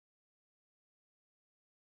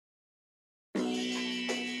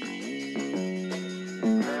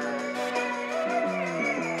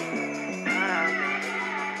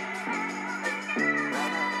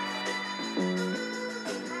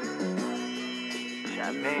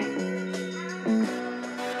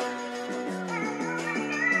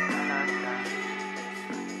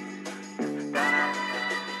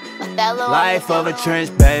Life of a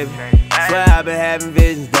trench, baby. Swear I've been having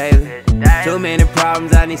visions daily. Too many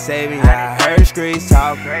problems, I need saving. Yeah, I heard streets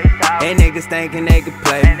talk, and niggas thinking they could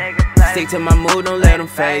play me. Stick to my mood, don't let them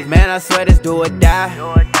phase. Man, I swear this do or die.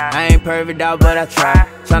 I ain't perfect, dog, but I try.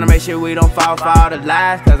 Tryna make sure we don't fall for all the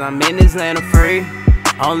lies, cause I'm in this land of free.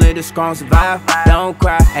 Only the strong survive, don't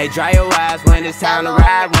cry. Hey, dry your eyes when it's time to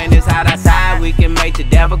ride. When it's hot outside, we can make the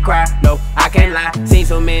devil cry. No, I can't lie. Seen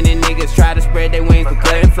so many niggas try to spread their wings but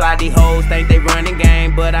couldn't fly. These hoes think they running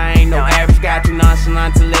game, but I ain't no average guy. Too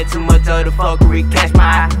nonchalant to let too much of the fuckery catch my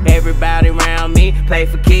eye. Everybody around me play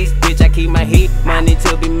for keys. Bitch, I keep my heat. Money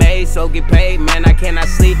to be made, so get paid. Man, I cannot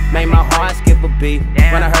sleep. Made my heart skip a beat.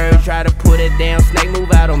 When I heard try to put it down, snake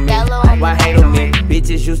move out on me. Why hate on me?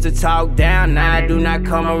 Bitches used to talk down, now I do not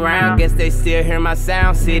come around. Guess they still hear my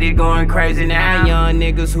sound. City going crazy now. Young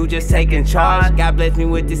niggas who just taking charge. God bless me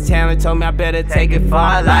with this talent, told me I better take it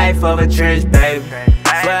far. Life of a trench, baby.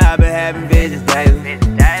 Swear I've been having visions daily.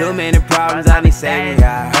 Too many problems, I need saving.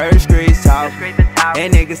 I heard streets talk,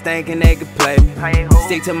 and niggas thinking they could play me.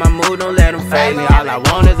 Stick to my mood, don't let them fade me. All I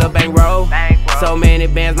want is a bankroll. So many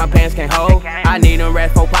bands my pants can't hold. I need them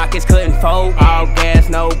rest, 4 pockets couldn't fold. All gas,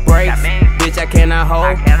 no brakes. Bitch, I cannot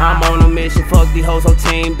hold. I'm on a mission, fuck these hoes, whole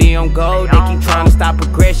team be on gold. They keep trying to stop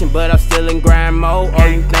progression, but I'm still in grind mode. Oh,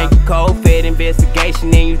 you think you cold? Fed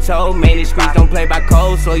investigation, and you told. Man, these streets don't play by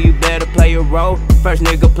code, so you better play your role. First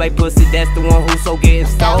nigga play pussy, that's the one who so getting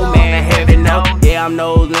stole. Man, heaven know, yeah, I'm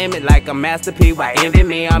no limit, like a masterpiece. Why envy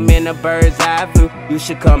me? I'm in a bird's eye view. You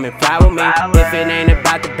should come and fly with me. If it ain't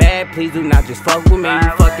about the bad, please do not just fuck with me.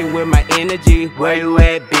 You fucking with my energy, where you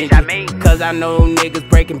at, bitch? Cause I know niggas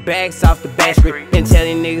breaking backs off the back street and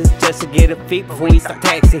telling niggas just to get a feet before we start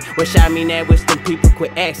taxing. Wish I mean that, wish them people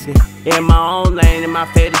quit asking. In my own lane, and my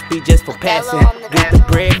fetish be just for passing. Get the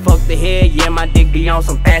bread, fuck the head, yeah, my dick be on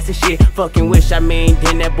some fancy shit. Fucking wish I mean,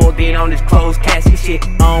 then that boy get on his closed casket shit.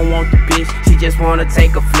 I don't want the bitch, she just wanna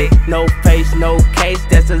take a flick. No face, no case,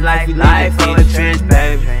 that's the life you live in the trench,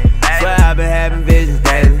 baby. Swear I've been having visions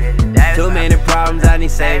daily. Too many problems, I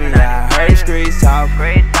need saving. I heard streets talk,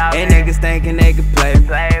 and niggas thinking they could play me.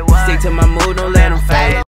 Stick to my mood, don't let them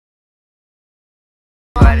fade.